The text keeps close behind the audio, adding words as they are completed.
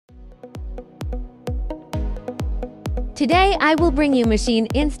Today, I will bring you machine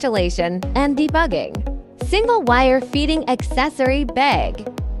installation and debugging. Single wire feeding accessory bag.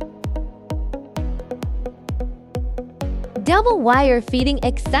 Double wire feeding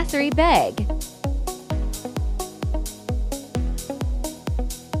accessory bag.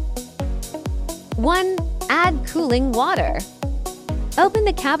 One, add cooling water. Open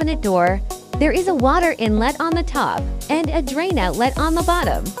the cabinet door. There is a water inlet on the top and a drain outlet on the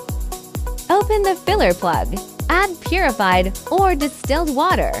bottom. Open the filler plug. Add purified or distilled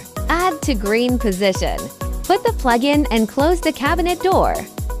water. Add to green position. Put the plug in and close the cabinet door.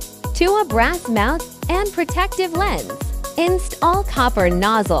 To a brass mount and protective lens. Install copper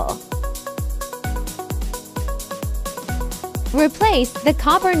nozzle. Replace the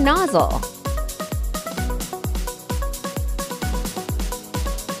copper nozzle.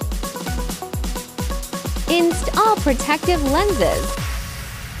 Install protective lenses.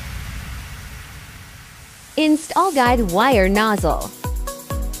 Install guide wire nozzle.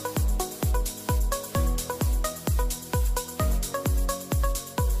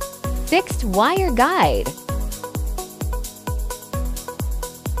 Fixed wire guide.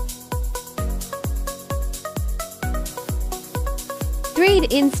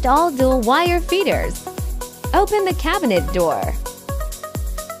 Install dual wire feeders. Open the cabinet door.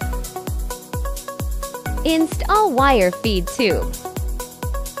 Install wire feed tube.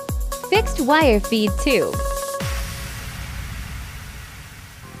 Fixed wire feed tube.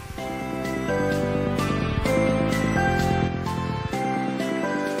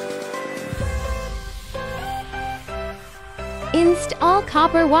 Install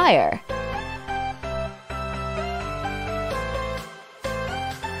copper wire.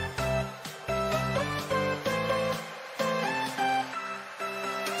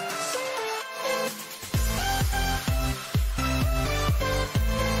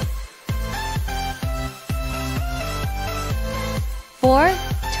 Four,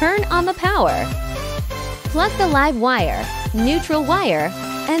 turn on the power. Plug the live wire, neutral wire,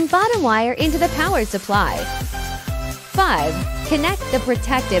 and bottom wire into the power supply. 5. Connect the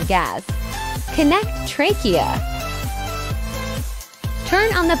protective gas. Connect trachea.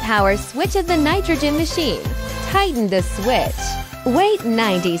 Turn on the power switch of the nitrogen machine. Tighten the switch. Wait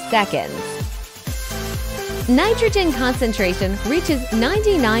 90 seconds. Nitrogen concentration reaches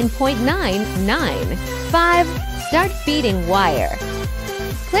 99.99. 5. Start feeding wire.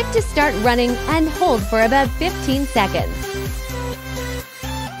 Click to start running and hold for about 15 seconds.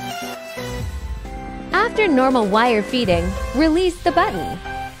 After normal wire feeding, release the button.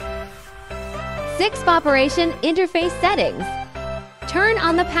 6. Operation interface settings. Turn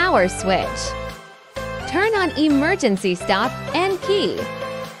on the power switch. Turn on emergency stop and key.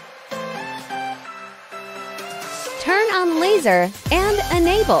 Turn on laser and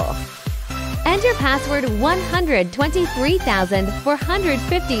enable. Enter password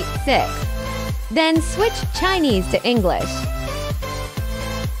 123,456. Then switch Chinese to English.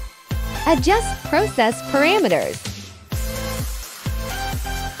 Adjust process parameters.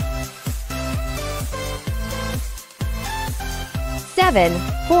 7.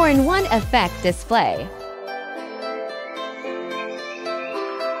 4-in-1 effect display.